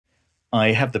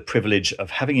I have the privilege of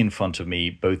having in front of me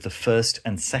both the first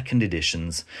and second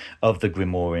editions of the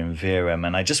Grimorium Verum,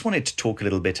 and I just wanted to talk a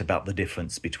little bit about the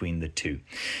difference between the two.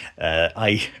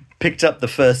 I picked up the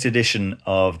first edition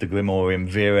of the Grimorium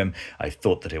Verum. I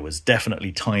thought that it was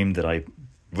definitely time that I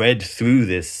read through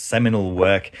this seminal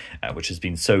work, which has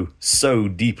been so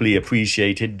deeply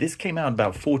appreciated. This came out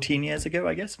about 14 years ago,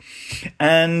 I guess.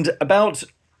 And about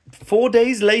 4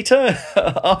 days later,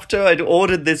 after I'd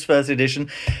ordered this first edition,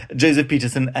 Joseph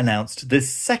Peterson announced the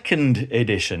second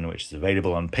edition, which is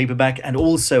available on paperback and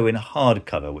also in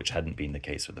hardcover, which hadn't been the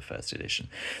case with the first edition.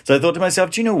 So I thought to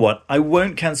myself, do you know what? I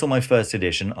won't cancel my first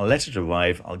edition. I'll let it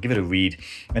arrive. I'll give it a read.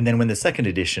 And then when the second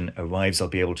edition arrives, I'll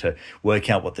be able to work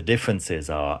out what the differences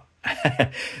are.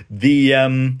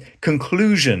 The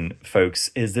conclusion,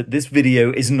 folks, is that this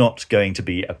video is not going to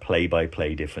be a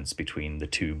play-by-play difference between the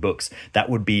two books. That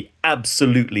would be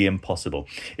absolutely impossible.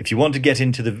 If you want to get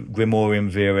into the Grimorium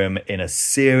Verum in a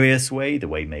serious way, the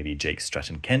way maybe Jake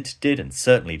Stratton Kent did, and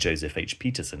certainly Joseph H.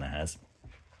 Peterson has,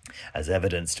 as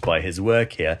evidenced by his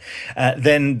work here,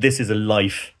 then this is a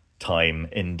lifetime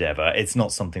endeavor. It's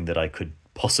not something that I could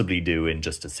possibly do in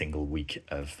just a single week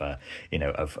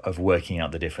of working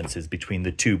out the differences between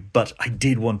the two. But I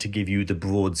did want to give you the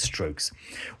broad strokes.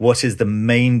 What is the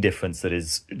main difference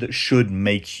that should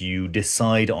make you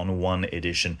decide on one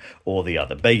edition or the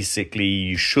other? Basically,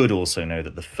 you should also know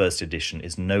that the first edition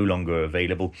is no longer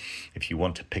available. If you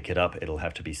want to pick it up, it'll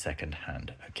have to be second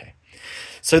hand. Okay.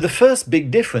 So the first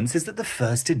big difference is that the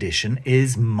first edition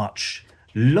is much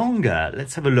longer.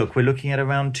 Let's have a look. We're looking at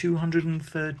around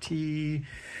 230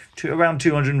 to around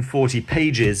 240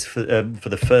 pages for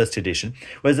the first edition,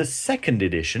 whereas the second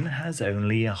edition has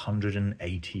only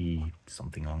 180,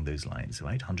 something along those lines,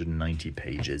 right? 190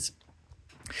 pages.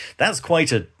 That's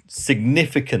quite a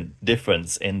significant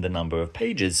difference in the number of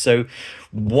pages. So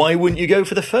why wouldn't you go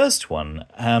for the first one?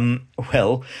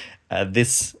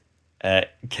 This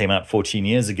came out 14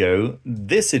 years ago.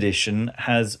 This edition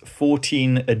has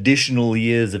 14 additional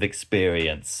years of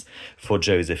experience for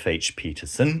Joseph H.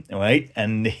 Peterson, right?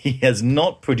 And he has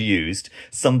not produced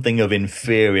something of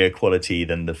inferior quality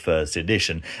than the first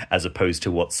edition, as opposed to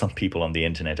what some people on the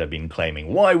internet have been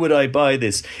claiming. Why would I buy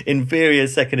this inferior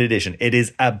second edition? It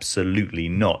is absolutely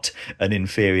not an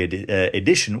inferior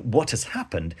edition. What has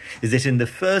happened is that in the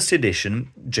first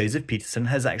edition, Joseph Peterson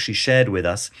has actually shared with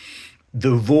us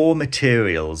the raw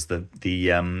materials, the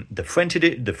French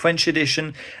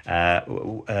edition,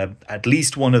 at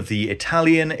least one of the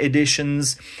Italian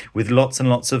editions, with lots and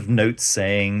lots of notes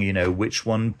saying, you know, which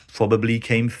one probably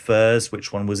came first,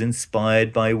 which one was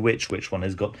inspired by which one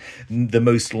has got the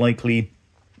most likely,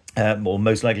 or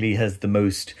most likely has the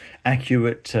most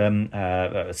accurate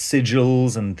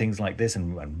sigils and things like this,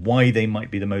 and why they might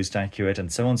be the most accurate,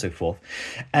 and so on and so forth.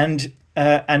 And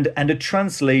a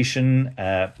translation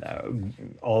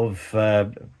of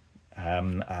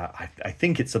I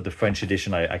think it's of the French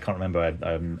edition. I can't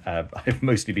remember. I've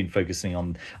mostly been focusing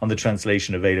on the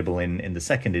translation available in the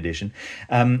second edition.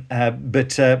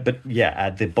 But yeah,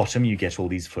 at the bottom you get all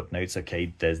these footnotes.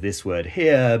 Okay, there's this word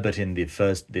here, but in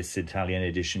this Italian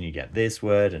edition you get this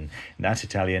word, and in that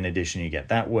Italian edition you get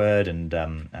that word, and so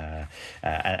on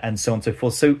and so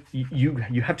forth. So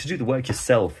you have to do the work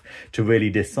yourself to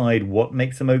really decide what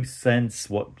makes the most sense,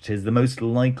 what is the most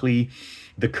likely,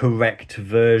 the correct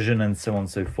version, and so on and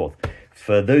so forth.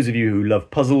 For those of you who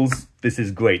love puzzles, this is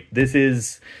great.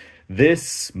 This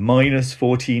minus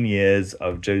 14 years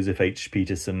of Joseph H.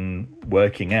 Peterson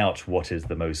working out what is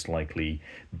the most likely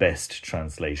best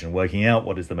translation, working out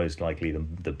what is the most likely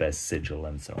the best sigil,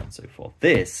 and so on and so forth.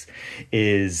 This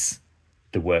is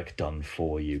the work done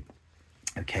for you.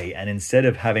 Okay, and instead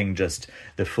of having just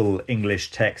the full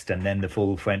English text and then the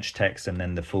full French text and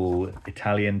then the full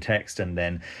Italian text and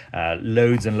then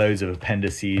loads and loads of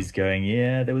appendices going,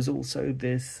 yeah, there was also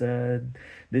this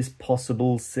this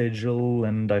possible sigil,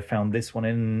 and I found this one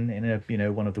in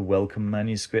a one of the welcome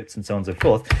manuscripts, and so on and so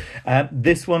forth.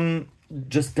 This one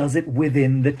just does it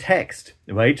within the text,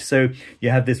 right? So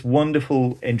you have this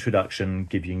wonderful introduction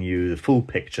giving you the full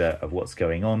picture of what's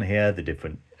going on here, the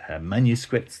different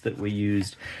manuscripts that were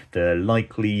used, the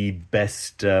likely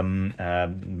best,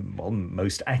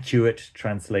 most accurate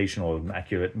translation, or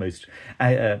the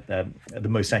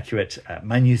most accurate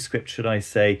manuscript, should I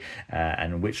say,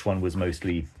 and which one was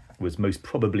most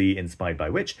probably inspired by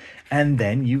which. And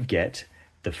then you get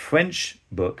the French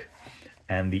book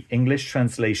and the English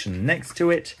translation next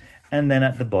to it, and then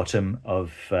at the bottom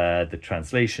of the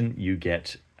translation you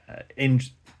get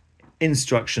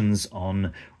instructions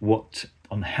on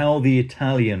how the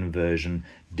Italian version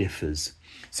differs.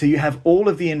 So you have all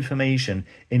of the information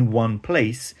in one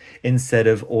place instead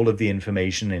of all of the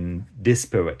information in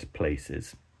disparate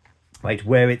places. Right,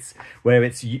 where it's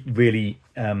really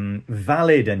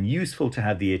valid and useful to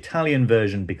have the Italian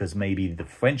version because maybe the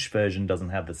French version doesn't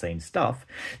have the same stuff,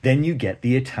 then you get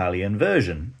the Italian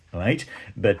version, right?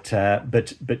 But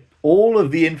all of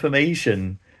the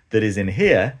information that is in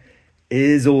here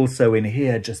is also in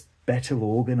here, just better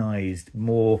organized,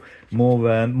 more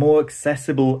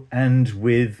accessible, and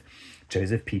with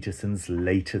Joseph Peterson's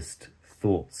latest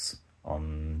thoughts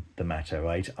on the matter,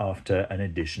 right, after an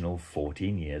additional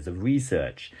 14 years of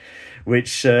research,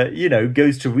 which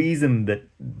goes to reason that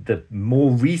the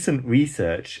more recent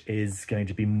research is going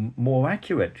to be more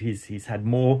accurate. He's had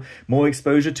more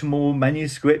exposure to more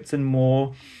manuscripts and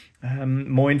more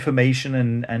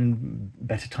information and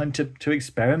better time to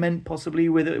experiment possibly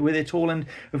with it all. And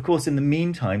of course, in the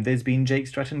meantime, there's been Jake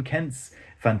Stratton Kent's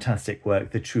fantastic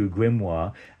work, The True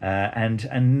Grimoire, and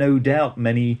no doubt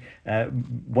many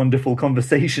wonderful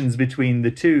conversations between the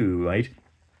two, right?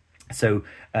 So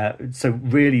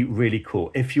really, really cool.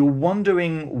 If you're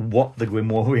wondering what the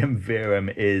Grimorium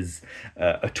Verum is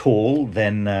at all,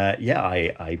 then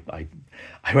I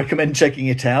recommend checking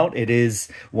it out. It is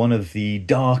one of the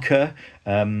darker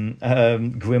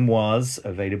grimoires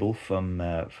available from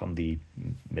the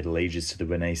Middle Ages to the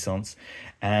Renaissance,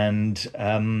 and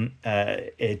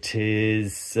it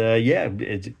is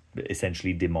it's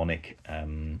essentially demonic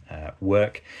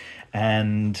work,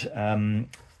 and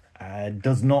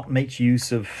does not make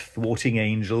use of thwarting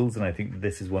angels. And I think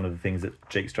this is one of the things that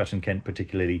Jake Stratton Kent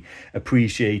particularly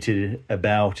appreciated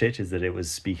about it, is that it was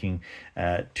speaking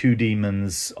to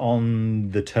demons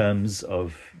on the terms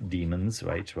of demons,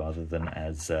 right, rather than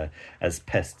as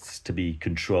pests to be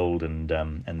controlled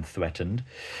and threatened,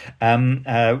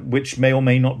 which may or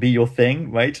may not be your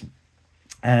thing, right?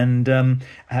 And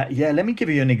let me give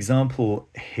you an example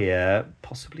here,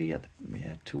 possibly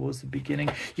towards the beginning.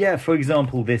 Yeah, for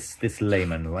example, this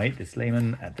layman, right? This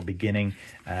layman at the beginning.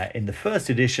 In the first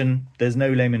edition, there's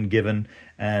no layman given,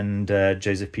 and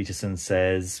Joseph Peterson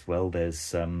says, well,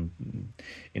 there's in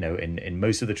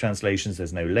most of the translations,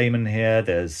 there's no layman here.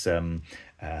 There's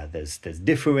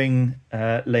differing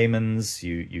laymans.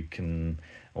 You can.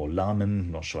 Or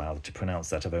Laman, not sure how to pronounce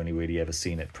that. I've only really ever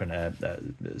seen it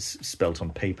spelt on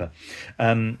paper.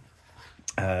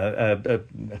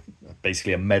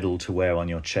 Basically a medal to wear on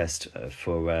your chest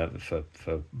for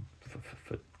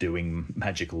doing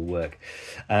magical work.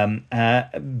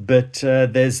 But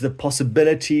there's the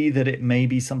possibility that it may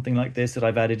be something like this that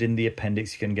I've added in the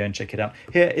appendix. You can go and check it out.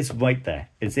 Here, it's right there.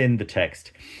 It's in the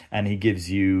text. And he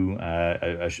gives you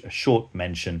a short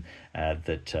mention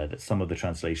that some of the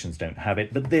translations don't have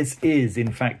it. But this is,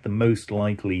 in fact, the most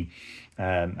likely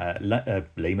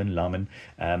layman,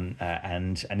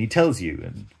 and he tells you,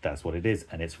 and that's what it is,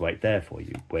 and it's right there for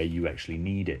you where you actually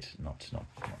need it, not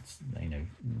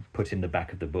put in the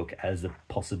back of the book as a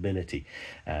possibility.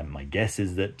 My guess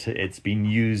is that it's been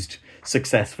used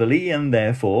successfully, and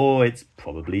therefore it's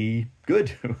probably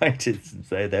good, right?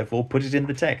 So therefore put it in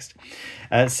the text.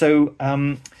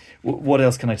 What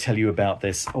else can I tell you about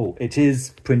this? Oh, it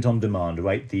is print on demand,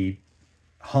 right? The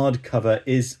hardcover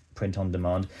is print on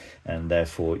demand, and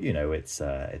therefore it's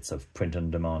of print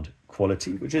on demand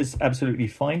quality, which is absolutely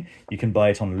fine. You can buy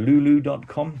it on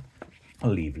lulu.com. I'll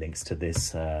leave links to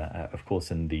this of course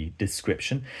in the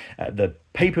description. The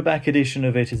paperback edition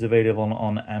of it is available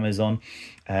on Amazon.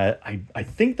 I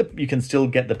think that you can still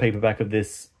get the paperback of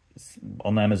this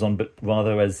on Amazon, but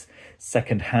rather as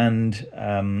second-hand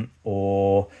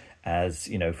or as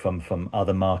from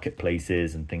other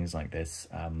marketplaces and things like this.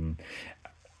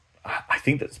 I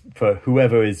think that for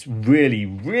whoever is really,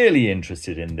 really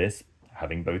interested in this,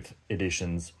 having both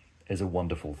editions is a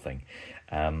wonderful thing.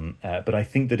 But I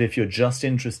think that if you're just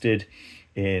interested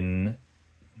in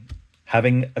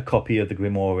having a copy of the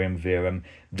Grimorium Verum,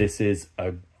 this is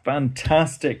a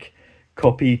fantastic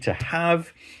copy to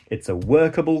have. It's a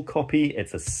workable copy,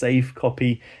 it's a safe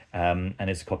copy, and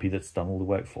it's a copy that's done all the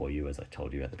work for you, as I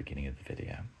told you at the beginning of the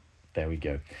video. There we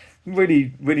go.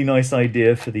 Really, really nice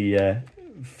idea for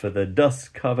the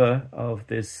dust cover of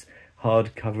this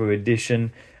hardcover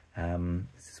edition.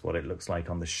 This is what it looks like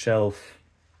on the shelf.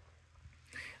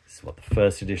 This is what the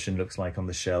first edition looks like on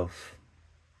the shelf.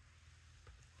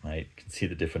 Right, you can see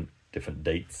the different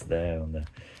dates there on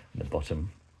the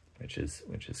bottom, which is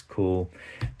cool.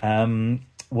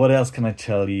 What else can I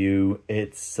tell you?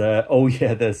 It's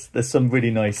there's some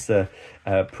really nice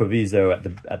proviso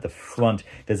at the front.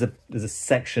 There's a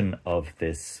section of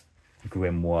this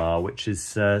grimoire which is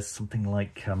something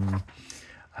like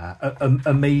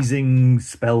amazing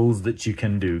spells that you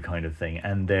can do, kind of thing,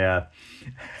 and they're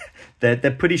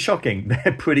pretty shocking.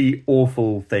 They're pretty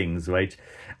awful things, right?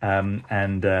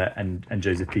 And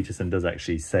Joseph Peterson does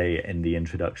actually say in the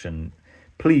introduction,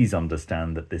 please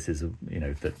understand that this is,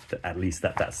 that at least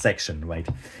that section, right,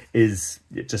 is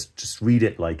just read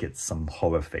it like it's some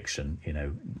horror fiction,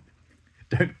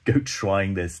 Don't go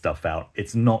trying this stuff out.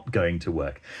 It's not going to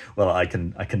work. Well, I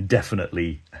can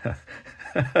definitely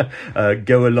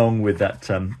go along with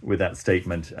that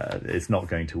statement. It's not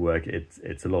going to work.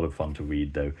 It's a lot of fun to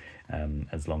read, though,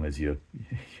 as long as you're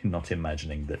not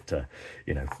imagining that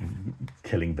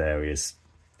killing various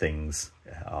things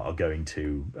are going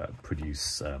to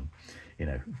produce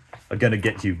are going to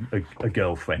get you a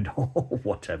girlfriend or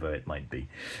whatever it might be,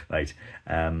 right?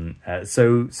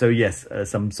 So yes,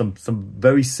 some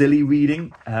very silly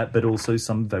reading, but also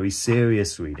some very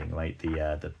serious reading, right?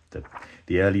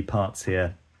 The early parts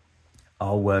here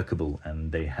are workable,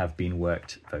 and they have been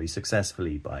worked very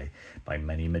successfully by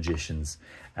many magicians.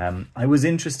 I was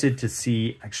interested to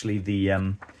see actually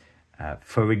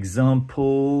for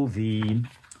example, the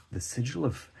sigil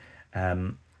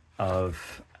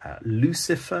of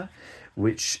Lucifer,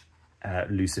 which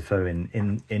Lucifer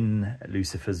in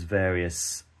Lucifer's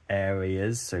various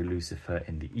areas. So Lucifer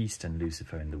in the east and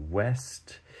Lucifer in the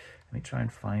west. Let me try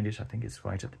and find it. I think it's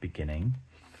right at the beginning.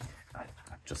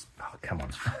 Come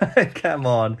on, come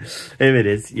on. Here it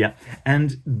is. Yeah,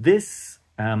 and this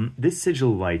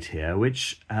sigil right here,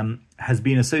 which has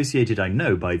been associated, I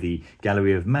know, by the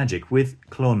Gallery of Magic with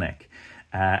Clonec,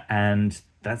 and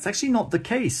that's actually not the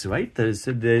case, right?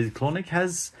 Clonec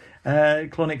has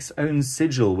Clonec's own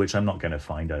sigil, which I'm not going to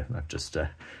find. I've just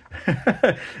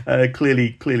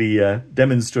clearly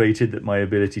demonstrated that my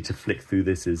ability to flick through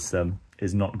this is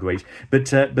not great. But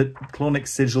Clonec's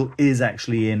sigil is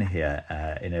actually in here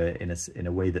in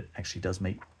a way that actually does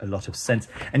make a lot of sense.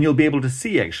 And you'll be able to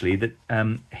see actually that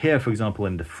here, for example,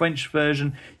 in the French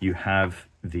version, you have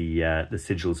the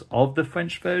sigils of the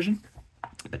French version.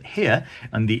 But here,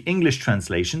 in the English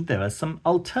translation, there are some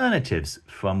alternatives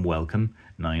from Welcome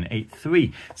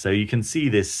 983. So you can see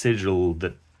this sigil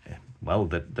that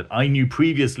I knew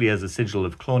previously as a sigil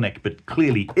of Clonec, but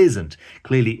clearly isn't.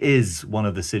 Clearly is one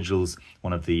of the sigils,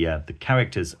 one of the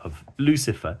characters of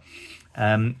Lucifer,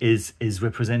 is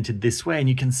represented this way, and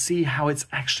you can see how it's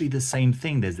actually the same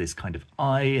thing. There's this kind of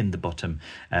eye in the bottom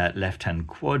left-hand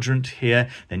quadrant here.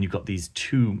 Then you've got these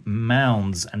two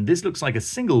mounds, and this looks like a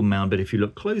single mound, but if you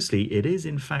look closely, it is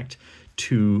in fact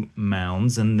two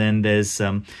mounds. And then there's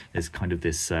kind of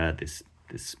this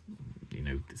this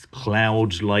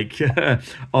cloud-like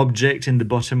object in the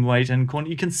bottom right-hand corner.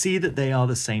 You can see that they are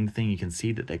the same thing. You can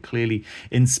see that they're clearly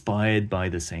inspired by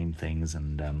the same things,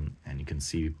 and you can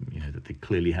see that they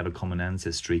clearly have a common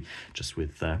ancestry, just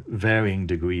with varying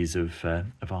degrees of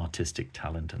artistic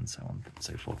talent and so on and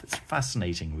so forth. It's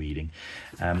fascinating reading.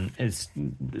 It's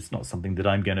not something that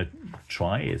I'm going to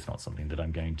try. It's not something that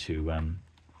I'm going to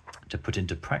put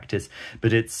into practice,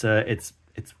 but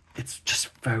it's just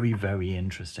very, very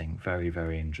interesting, very,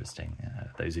 very interesting.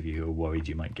 Those of you who are worried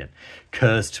you might get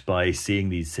cursed by seeing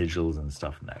these sigils and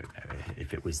stuff, no.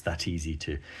 If it was that easy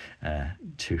to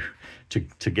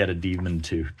get a demon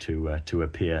to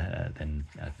appear, then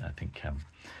I think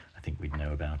we'd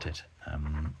know about it.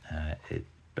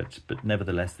 But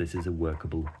nevertheless, this is a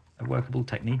workable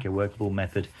technique, a workable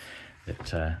method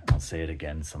that I'll say it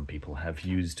again, some people have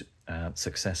used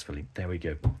successfully. There we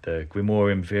go. The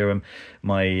Grimorium Verum,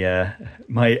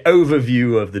 my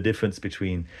overview of the difference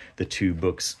between the two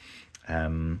books,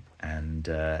 and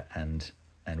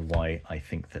why I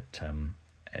think that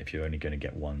if you're only going to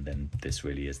get one, then this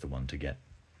really is the one to get.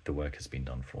 The work has been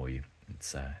done for you.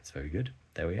 It's very good.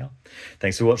 There we are.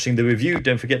 Thanks for watching the review.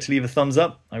 Don't forget to leave a thumbs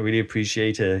up. I really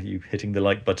appreciate you hitting the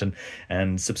like button,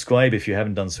 and subscribe if you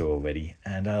haven't done so already.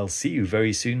 And I'll see you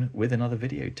very soon with another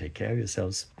video. Take care of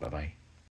yourselves. Bye-bye.